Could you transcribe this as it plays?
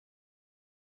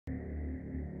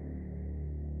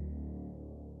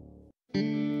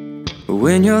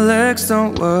When your legs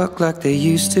don't work like they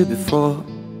used to before,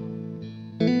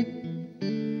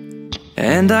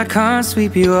 and I can't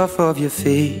sweep you off of your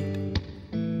feet,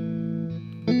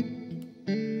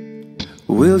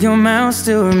 will your mouth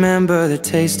still remember the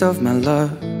taste of my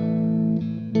love?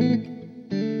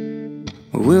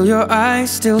 Will your eyes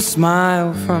still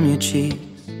smile from your cheeks?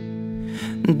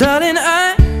 Darling,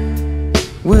 I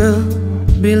will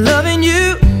be loving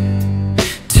you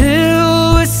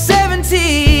till we're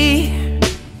 70.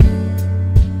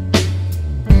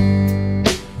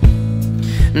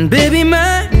 And baby,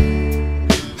 my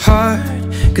heart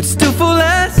could still fall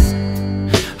as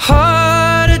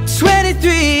hard at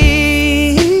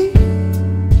 23.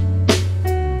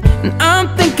 And I'm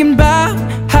thinking about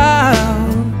how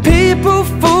people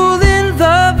fall in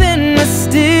love in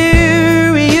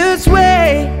mysterious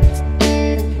ways.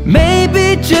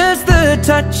 Maybe just the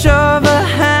touch of a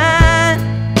hand.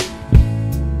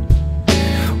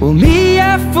 Well, me,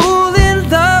 I fall in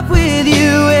love with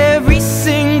you every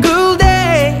single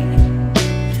day,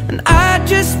 and I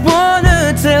just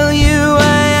wanna tell you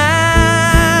I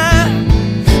am.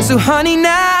 So honey,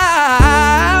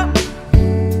 now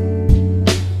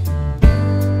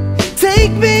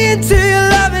take me into your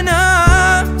loving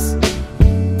arms.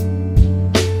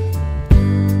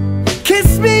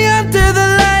 Kiss me under the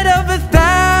light of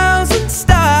 1,000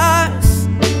 stars.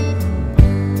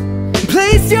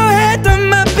 Place your head on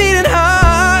my beating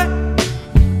heart.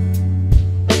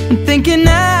 I'm thinking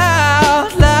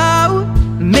out loud,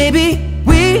 maybe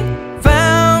we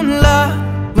found love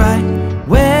right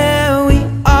where we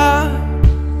are.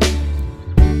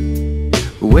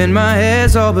 When my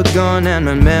hair's all but gone and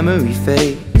my memory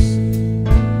fades,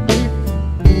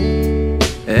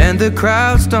 and the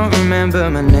crowds don't remember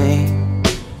my name,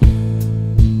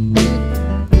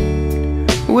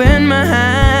 when my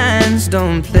hands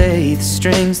don't play the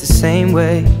strings the same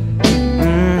way,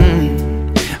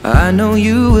 I know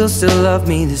you will still love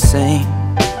me the same.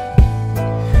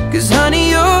 'Cause honey,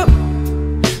 your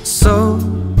soul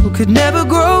could never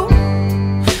grow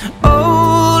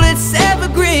old, it's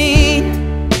evergreen.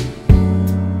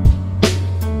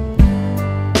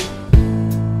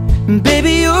 And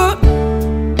baby, your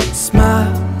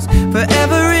smile's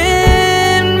forever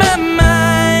in my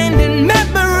mind and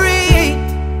memory.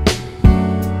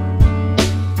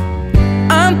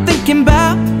 I'm thinking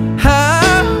about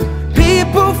how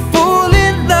people fall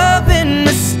in love in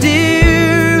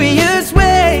mysterious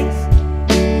ways,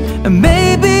 and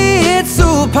maybe it's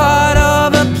all part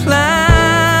of a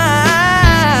plan.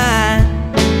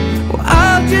 Well,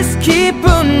 I'll just keep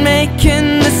on making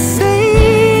the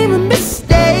same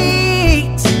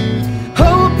mistakes,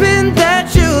 hoping that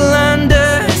you'll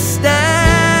understand.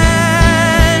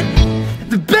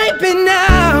 But baby,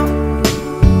 now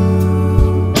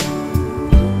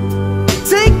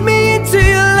take me into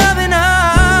your loving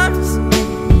arms.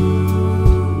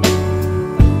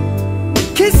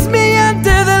 Kiss me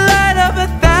under the light of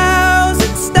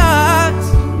 1,000 stars.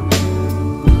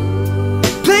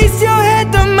 Place your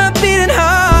head on my beating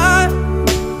heart.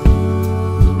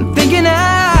 I'm thinking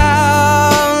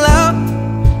out loud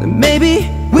that maybe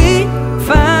we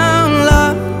found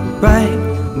love right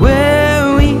where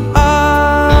we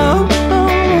are.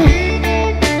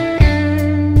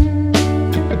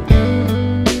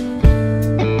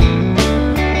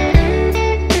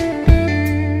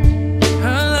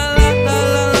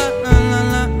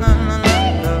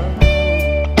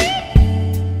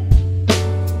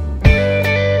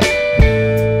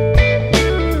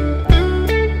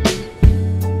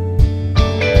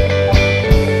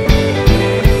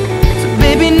 So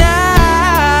baby,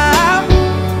 now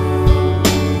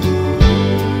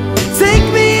take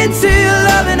me into your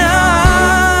loving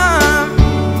arms.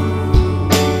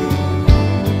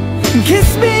 Kiss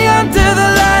me under the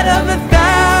light of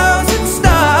 1,000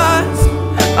 stars.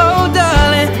 Oh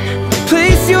darling,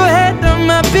 place your head on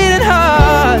my beating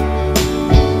heart.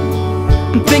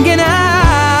 I'm thinking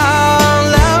out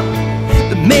loud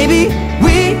that maybe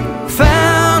we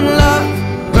found love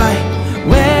right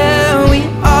where we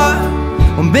are.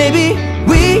 Well, maybe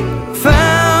we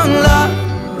found love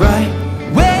right